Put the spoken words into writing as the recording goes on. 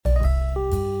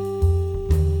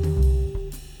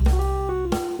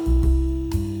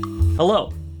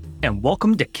Hello, and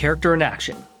welcome to Character in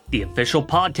Action, the official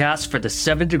podcast for the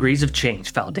 7 Degrees of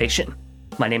Change Foundation.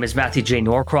 My name is Matthew J.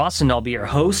 Norcross, and I'll be your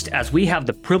host as we have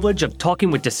the privilege of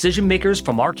talking with decision makers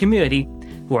from our community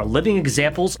who are living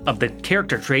examples of the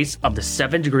character traits of the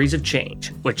 7 Degrees of Change,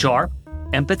 which are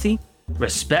empathy,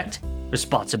 respect,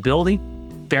 responsibility,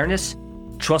 fairness,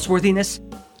 trustworthiness,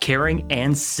 caring,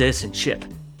 and citizenship.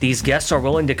 These guests are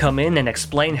willing to come in and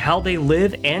explain how they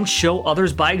live and show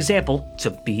others by example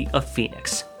to be a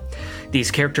phoenix.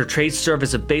 These character traits serve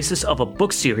as a basis of a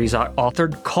book series I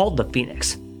authored called The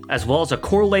Phoenix, as well as a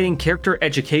correlating character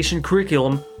education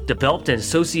curriculum developed in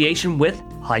association with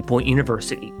High Point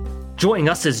University. Joining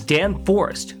us is Dan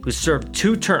Forest, who served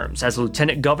 2 terms as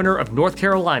Lieutenant Governor of North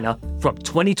Carolina from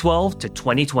 2012 to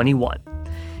 2021.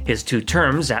 His 2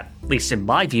 terms, at least in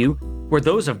my view, were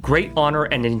those of great honor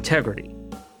and integrity.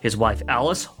 His wife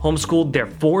Alice homeschooled their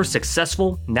 4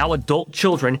 successful, now adult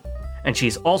children, and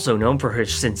she's also known for her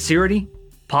sincerity,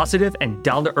 positive, and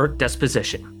down-to-earth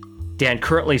disposition. Dan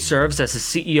currently serves as the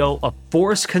CEO of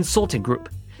Forest Consulting Group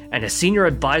and a senior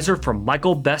advisor for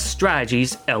Michael Best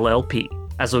Strategies, LLP.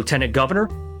 As Lieutenant Governor,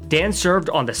 Dan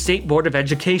served on the State Board of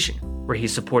Education, where he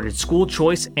supported school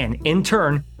choice and, in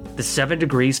turn, the 7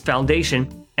 Degrees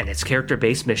Foundation and its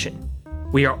character-based mission.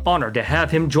 We are honored to have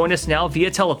him join us now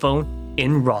via telephone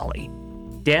in Raleigh.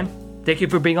 Dan, thank you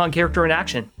for being on Character in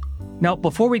Action. Now,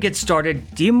 before we get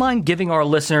started, do you mind giving our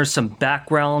listeners some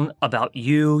background about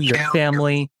you, your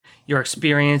family, your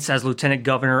experience as Lieutenant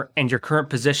Governor, and your current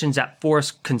positions at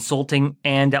Forest Consulting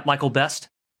and at Michael Best?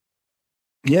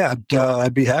 Yeah,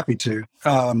 I'd be happy to.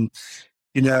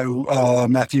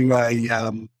 Matthew,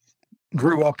 I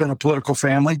grew up in a political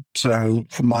family. So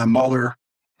my mother,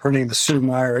 her name is Sue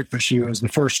Myrick, but she was the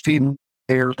first female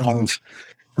mayor of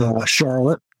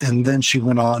Charlotte. And then she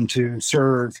went on to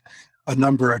serve a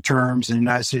number of terms in the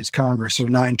United States Congress, so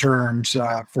 9 terms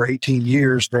for 18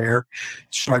 years there.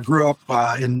 So I grew up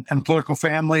in a political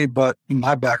family, but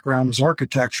my background was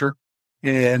architecture.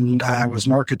 And I was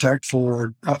an architect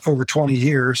for over 20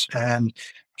 years and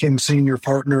became a senior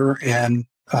partner in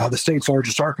the state's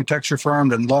largest architecture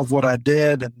firm and loved what I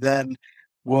did. And then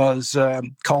was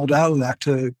called out of that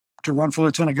to run for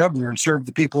lieutenant governor and serve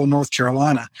the people of North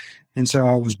Carolina. And so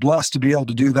I was blessed to be able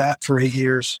to do that for 8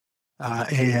 years.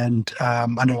 And I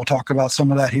know we'll talk about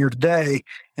some of that here today.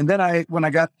 And then when I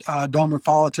got done with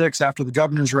politics after the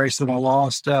governor's race that I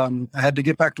lost, I had to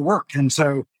get back to work. And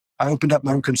so I opened up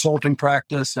my own consulting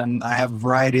practice, and I have a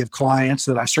variety of clients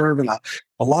that I serve in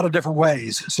a lot of different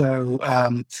ways. So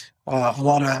a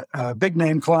lot of big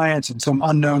name clients and some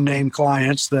unknown name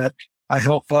clients that I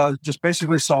help just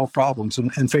basically solve problems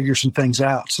and figure some things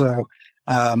out. So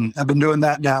I've been doing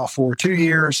that now for 2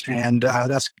 years, and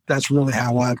that's really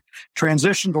how I've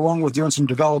transitioned, along with doing some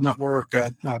development work,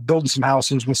 building some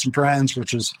houses with some friends,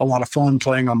 which is a lot of fun,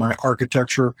 playing on my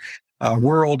architecture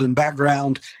world and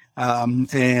background.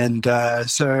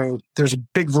 So there's a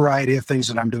big variety of things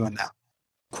that I'm doing now.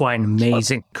 Quite an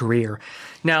amazing career.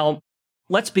 Now,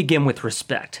 let's begin with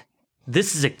respect.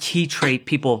 This is a key trait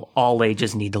people of all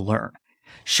ages need to learn.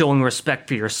 Showing respect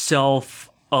for yourself,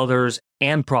 others,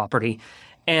 and property.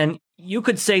 And you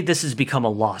could say this has become a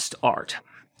lost art.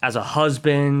 As a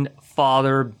husband,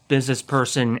 father, business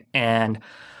person, and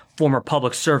former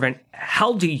public servant,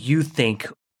 how do you think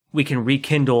we can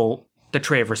rekindle the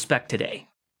trait of respect today?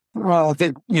 Well, I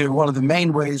think, one of the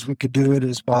main ways we could do it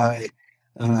is by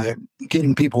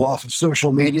getting people off of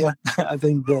social media. I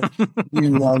think that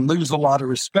you lose a lot of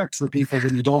respect for people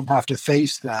when you don't have to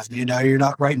face them. You're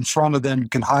not right in front of them. You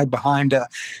can hide behind a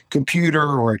computer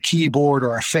or a keyboard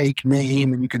or a fake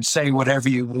name, and you can say whatever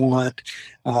you want.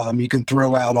 You can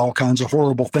throw out all kinds of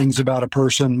horrible things about a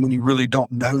person when you really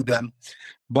don't know them.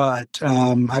 But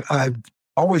I've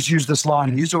always used this line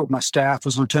and used it with my staff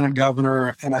as lieutenant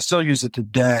governor, and I still use it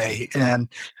today. And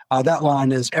that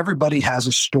line is, everybody has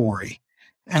a story.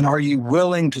 And are you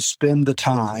willing to spend the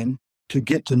time to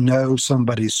get to know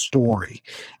somebody's story?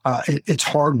 It's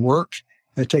hard work.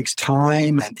 It takes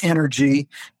time and energy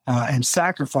and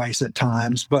sacrifice at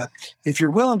times. But if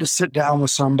you're willing to sit down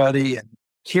with somebody and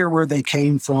hear where they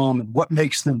came from and what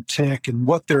makes them tick and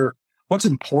what's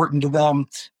important to them,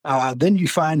 then you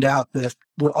find out that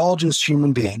we're all just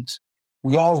human beings.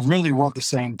 We all really want the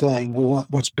same thing. We want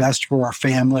what's best for our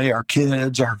family, our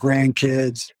kids, our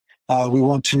grandkids. We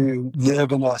want to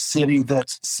live in a city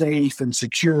that's safe and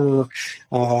secure.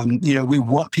 We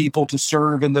want people to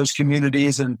serve in those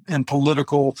communities and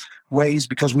political ways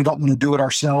because we don't want to do it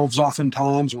ourselves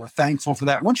oftentimes. We're thankful for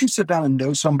that. Once you sit down and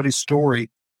know somebody's story,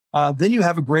 then you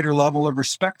have a greater level of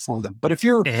respect for them. But if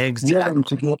you're willing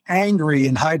to get angry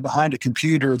and hide behind a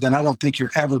computer, then I don't think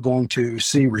you're ever going to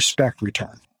see respect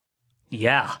return.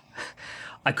 Yeah,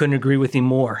 I couldn't agree with you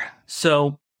more.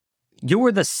 So you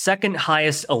were the second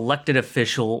highest elected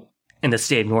official in the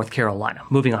state of North Carolina.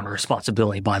 Moving on to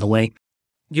responsibility, by the way.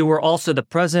 You were also the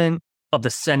president of the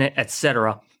Senate,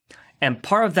 etc. And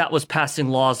part of that was passing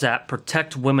laws that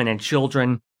protect women and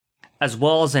children, as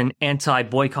well as an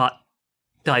anti-boycott,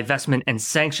 divestment, and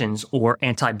sanctions, or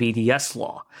anti-BDS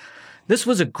law. This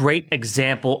was a great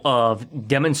example of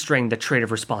demonstrating the trait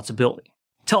of responsibility.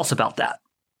 Tell us about that.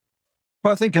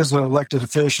 Well, I think as an elected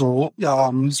official,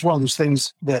 it's one of those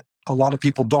things that a lot of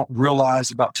people don't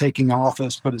realize about taking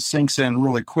office, but it sinks in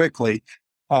really quickly,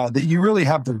 that you really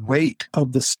have the weight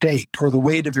of the state or the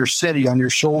weight of your city on your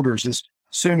shoulders as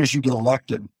soon as you get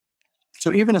elected.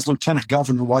 So even as lieutenant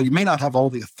governor, while you may not have all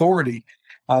the authority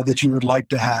that you would like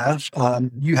to have,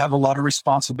 you have a lot of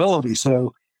responsibility.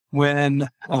 So when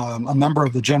a member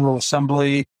of the General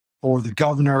Assembly or the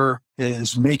governor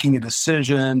is making a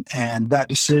decision and that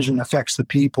decision affects the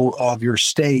people of your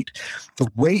state, the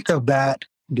weight of that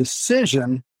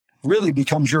decision really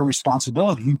becomes your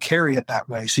responsibility. You carry it that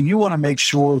way. So you want to make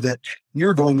sure that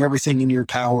you're doing everything in your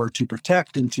power to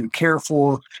protect and to care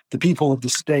for the people of the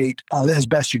state as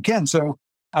best you can. So,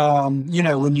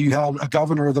 when you have a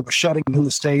governor that was shutting down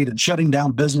the state and shutting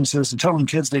down businesses and telling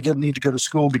kids they didn't need to go to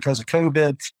school because of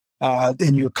COVID,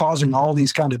 and you're causing all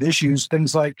these kind of issues,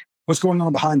 things like what's going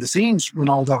on behind the scenes when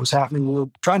all that was happening, we're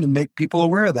trying to make people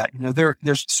aware of that.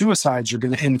 There's suicides are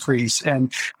going to increase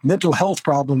and mental health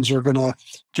problems are going to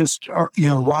just,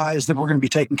 rise that we're going to be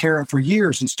taken care of for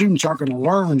years. And students aren't going to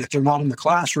learn if they're not in the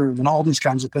classroom and all these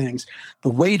kinds of things. The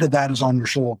weight of that is on your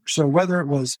shoulder. So whether it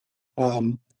was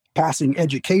passing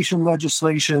education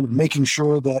legislation, making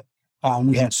sure that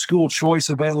we had school choice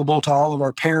available to all of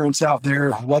our parents out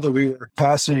there, whether we were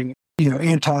passing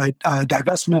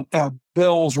anti-divestment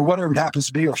bills or whatever it happens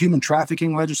to be, or human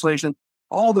trafficking legislation,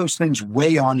 all those things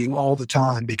weigh on you all the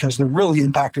time because they're really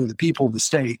impacting the people of the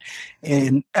state.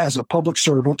 And as a public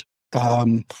servant,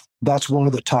 that's one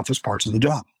of the toughest parts of the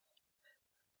job.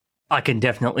 I can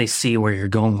definitely see where you're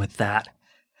going with that.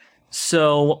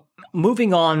 So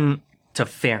moving on to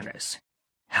fairness,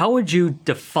 how would you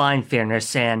define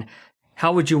fairness and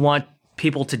how would you want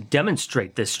people to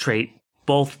demonstrate this trait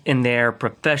both in their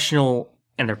professional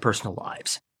and their personal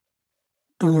lives?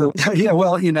 Yeah,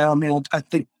 well, I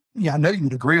think, I know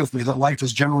you'd agree with me that life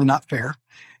is generally not fair.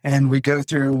 And we go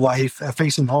through life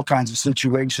facing all kinds of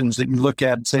situations that you look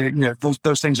at and say,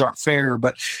 those things aren't fair.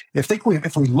 But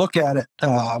if we look at it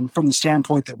from the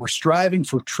standpoint that we're striving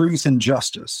for truth and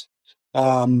justice,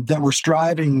 that we're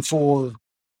striving for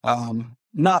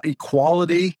not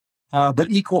equality, but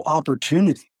equal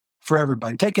opportunity for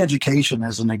everybody. Take education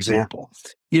as an example.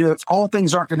 All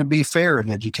things aren't going to be fair in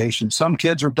education. Some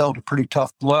kids are dealt a pretty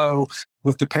tough blow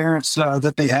with the parents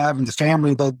that they have and the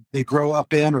family that they grow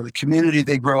up in or the community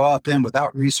they grow up in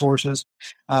without resources.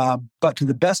 But to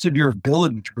the best of your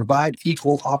ability to provide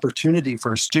equal opportunity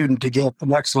for a student to get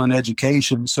an excellent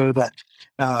education so that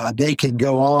they can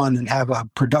go on and have a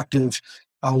productive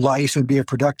life and be a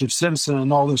productive citizen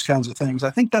and all those kinds of things. I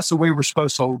think that's the way we're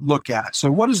supposed to look at it.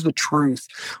 So what is the truth?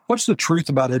 What's the truth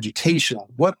about education?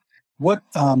 What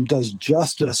does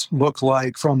justice look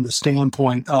like from the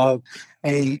standpoint of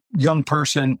a young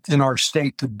person in our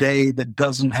state today that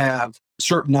doesn't have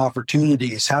certain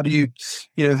opportunities? How do you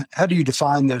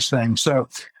define those things? So,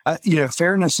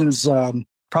 fairness is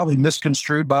probably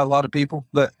misconstrued by a lot of people,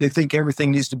 that they think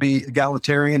everything needs to be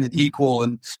egalitarian and equal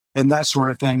and that sort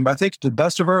of thing. But I think to the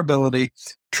best of our ability,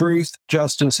 truth,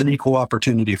 justice, and equal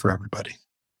opportunity for everybody.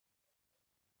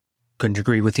 Couldn't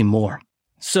agree with you more.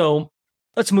 So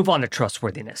let's move on to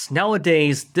trustworthiness.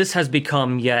 Nowadays, this has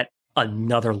become yet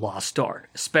another lost art,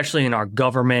 especially in our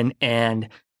government and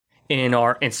in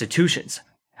our institutions.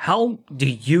 How do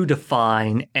you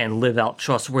define and live out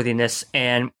trustworthiness?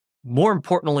 And more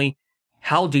importantly,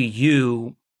 how do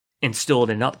you instill it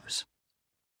in others?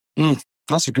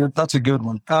 That's a good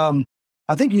one.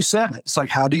 I think you said it. It's like,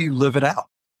 how do you live it out?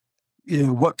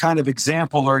 What kind of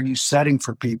example are you setting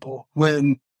for people?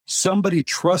 When somebody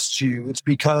trusts you, it's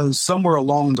because somewhere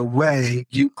along the way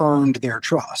you earned their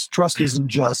trust. Trust isn't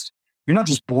just, you're not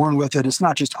just born with it. It's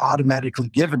not just automatically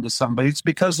given to somebody. It's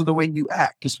because of the way you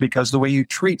act. It's because of the way you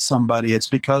treat somebody. It's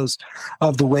because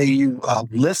of the way you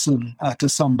listen to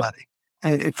somebody.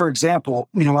 For example,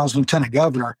 when I was lieutenant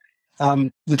governor,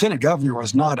 lieutenant governor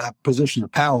was not a position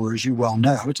of power, as you well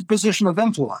know. It's a position of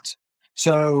influence.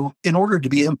 So in order to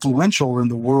be influential in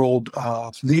the world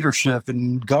of leadership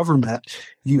and government,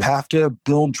 you have to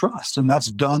build trust, and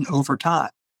that's done over time.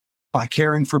 by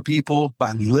caring for people,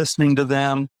 by listening to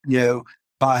them,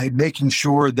 by making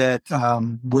sure that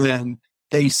when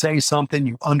they say something,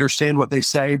 you understand what they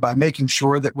say, by making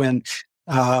sure that when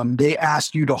they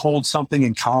ask you to hold something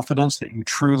in confidence, that you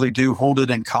truly do hold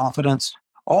it in confidence.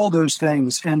 All those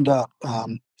things end up,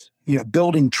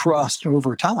 building trust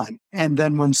over time. And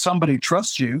then when somebody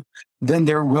trusts you, then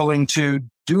they're willing to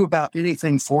do about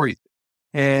anything for you.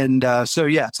 And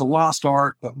it's a lost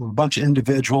art, but we're a bunch of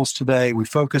individuals today. We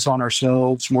focus on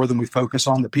ourselves more than we focus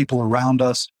on the people around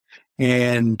us.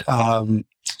 And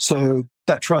so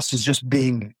that trust is just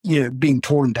being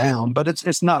torn down, but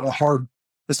it's not a hard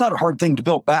thing to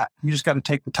build back. You just got to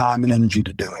take the time and energy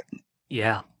to do it.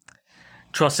 Yeah.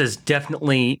 Trust is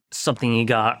definitely something you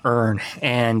got to earn.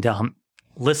 And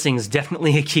listening is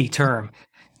definitely a key term.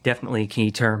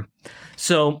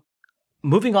 So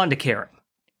moving on to caring.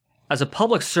 As a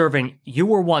public servant, you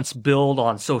were once billed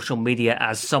on social media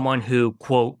as someone who,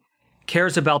 quote,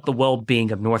 cares about the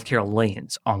well-being of North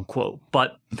Carolinians, unquote.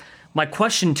 But my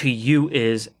question to you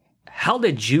is, how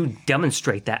did you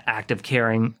demonstrate that act of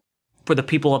caring for the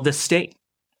people of this state?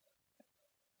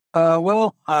 I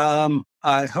hope,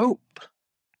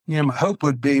 my hope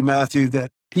would be, Matthew,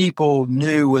 that people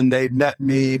knew when they met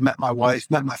me, met my wife,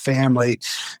 met my family,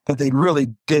 that they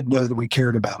really did know that we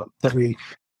cared about them, that we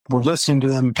were listening to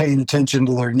them, paying attention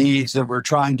to their needs, that we're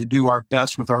trying to do our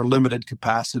best with our limited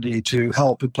capacity to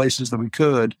help in places that we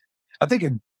could. I think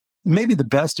maybe the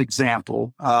best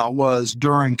example was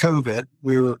during COVID.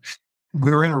 We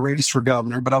were in a race for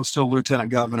governor, but I was still lieutenant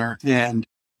governor. And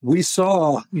we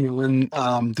saw, when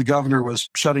the governor was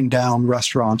shutting down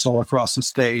restaurants all across the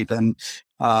state and,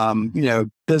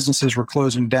 businesses were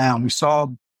closing down, we saw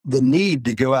the need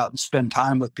to go out and spend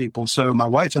time with people. So my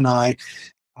wife and I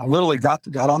literally got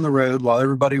on the road while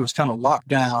everybody was kind of locked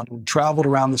down and traveled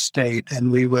around the state.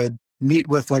 And we would meet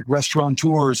with like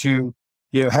restaurateurs who,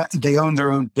 they owned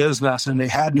their own business and they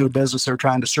had no business. They're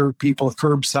trying to serve people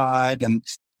curbside and,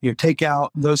 take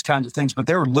out those kinds of things, but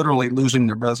they were literally losing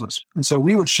their business. And so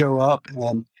we would show up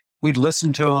and we'd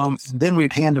listen to them, and then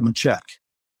we'd hand them a check.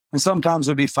 And sometimes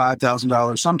it'd be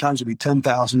 $5,000, sometimes it'd be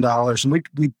 $10,000. And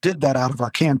we did that out of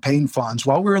our campaign funds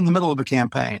while we were in the middle of a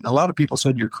campaign. A lot of people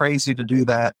said, you're crazy to do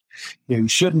that. You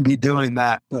shouldn't be doing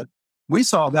that. But we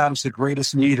saw that as the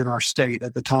greatest need in our state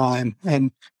at the time.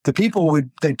 And the people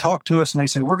they'd talk to us and they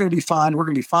say, we're going to be fine. We're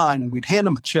going to be fine. And we'd hand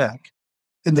them a check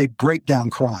and they'd break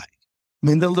down crying. I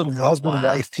mean, the little husband and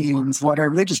wife teams,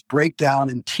 whatever, they just break down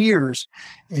in tears.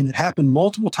 And it happened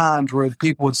multiple times where the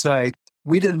people would say,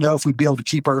 we didn't know if we'd be able to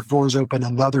keep our doors open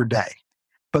another day,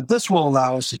 but this will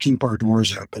allow us to keep our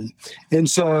doors open. And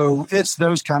so it's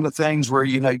those kind of things where,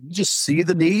 you just see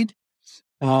the need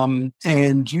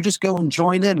and you just go and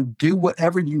join in and do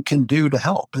whatever you can do to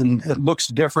help. And it looks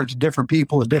different to different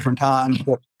people at different times,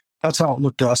 but that's how it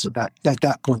looked to us at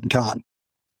that point in time.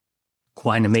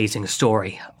 Quite an amazing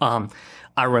story.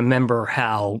 I remember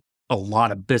how a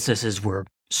lot of businesses were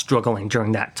struggling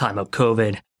during that time of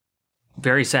COVID.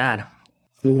 Very sad.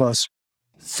 It was.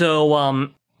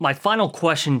 So my final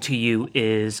question to you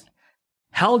is,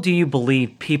 how do you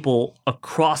believe people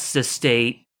across the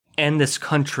state and this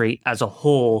country as a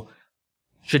whole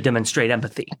should demonstrate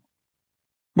empathy?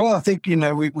 Well, I think,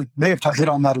 we may have hit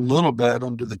on that a little bit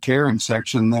under the caring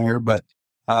section there, but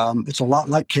it's a lot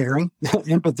like caring.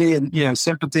 Empathy and,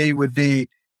 sympathy would be,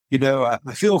 I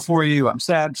feel for you. I'm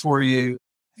sad for you.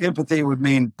 Empathy would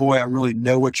mean, boy, I really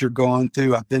know what you're going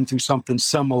through. I've been through something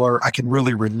similar. I can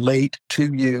really relate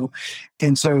to you.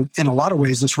 And so in a lot of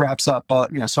ways, this wraps up,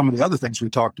 some of the other things we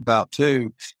talked about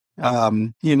too,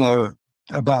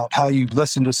 about how you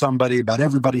listen to somebody, about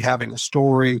everybody having a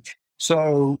story.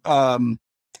 So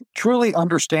truly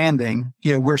understanding,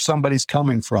 where somebody's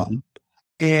coming from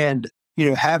and,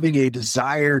 having a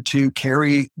desire to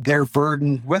carry their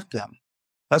burden with them.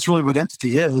 That's really what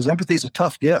empathy is. Empathy is a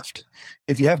tough gift.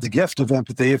 If you have the gift of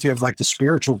empathy, if you have like the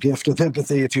spiritual gift of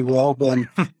empathy, if you will, then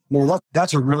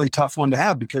that's a really tough one to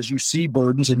have because you see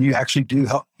burdens and you actually do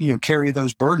help, carry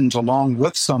those burdens along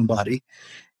with somebody.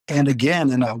 And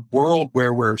again, in a world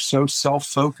where we're so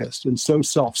self-focused and so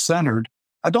self-centered,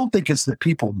 I don't think it's that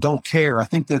people don't care. I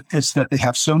think that it's that they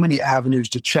have so many avenues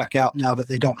to check out now that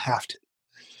they don't have to.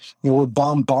 We're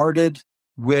bombarded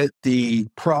with the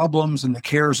problems and the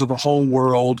cares of the whole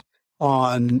world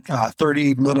on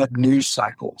 30-minute news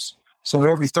cycles. So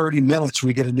every 30 minutes,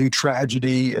 we get a new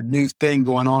tragedy, a new thing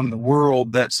going on in the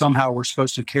world that somehow we're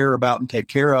supposed to care about and take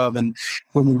care of. And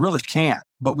when we really can't,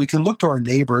 but we can look to our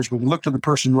neighbors, we can look to the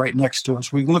person right next to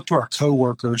us, we can look to our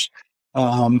coworkers,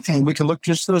 and we can look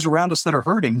just those around us that are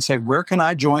hurting and say, where can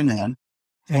I join in?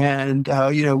 And,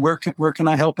 where can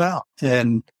I help out?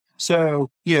 And So,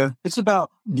 yeah, it's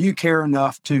about, do you care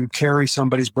enough to carry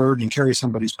somebody's burden and carry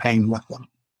somebody's pain with them?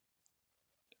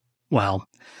 Well,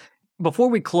 before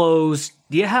we close,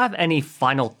 do you have any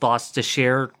final thoughts to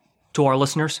share to our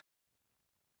listeners?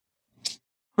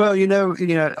 Well,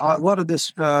 a lot of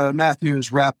this, Matthew,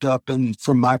 is wrapped up in,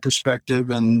 from my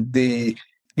perspective, and the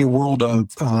world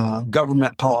of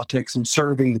government politics and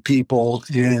serving the people.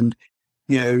 And,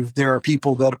 there are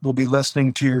people that will be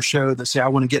listening to your show that say, I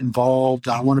want to get involved.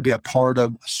 I want to be a part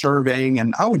of serving.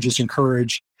 And I would just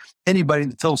encourage anybody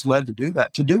that feels led to do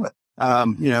that, to do it.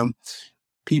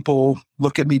 People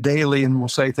look at me daily and will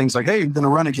say things like, hey, you're going to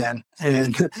run again.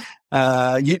 And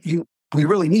we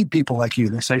really need people like you.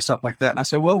 They say stuff like that. And I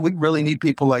say, well, we really need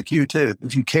people like you too.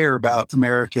 If you care about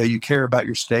America, you care about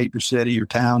your state, your city, your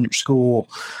town, your school,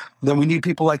 then we need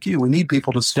people like you. We need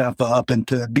people to step up and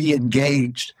to be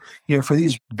engaged, for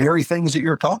these very things that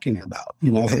you're talking about.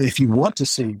 If you want to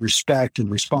see respect and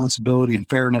responsibility and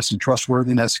fairness and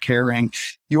trustworthiness, caring,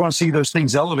 you want to see those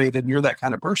things elevated and you're that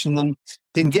kind of person,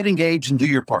 then get engaged and do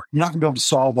your part. You're not going to be able to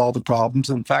solve all the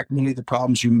problems. In fact, many of the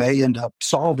problems you may end up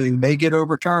solving may get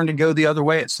overturned and go the other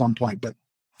way at some point. But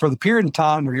for the period of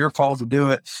time where you're called to do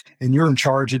it and you're in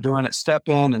charge of doing it, step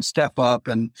in and step up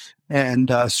and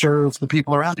serve the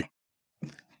people around you.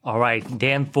 All right.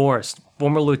 Dan Forest,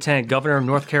 former Lieutenant Governor of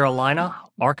North Carolina,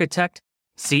 architect,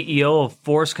 CEO of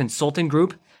Forest Consulting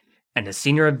Group, and a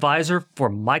senior advisor for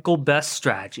Michael Best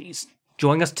Strategies,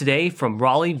 joining us today from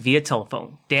Raleigh via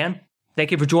telephone. Dan, thank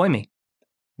you for joining me.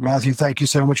 Matthew, thank you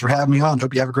so much for having me on.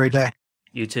 Hope you have a great day.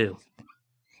 You too.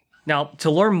 Now, to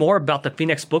learn more about the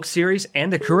Phoenix book series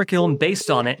and the curriculum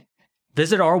based on it,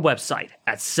 visit our website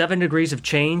at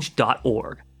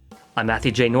 7degreesofchange.org. I'm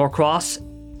Matthew J. Norcross.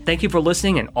 Thank you for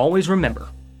listening, and always remember,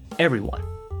 everyone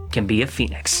can be a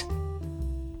Phoenix.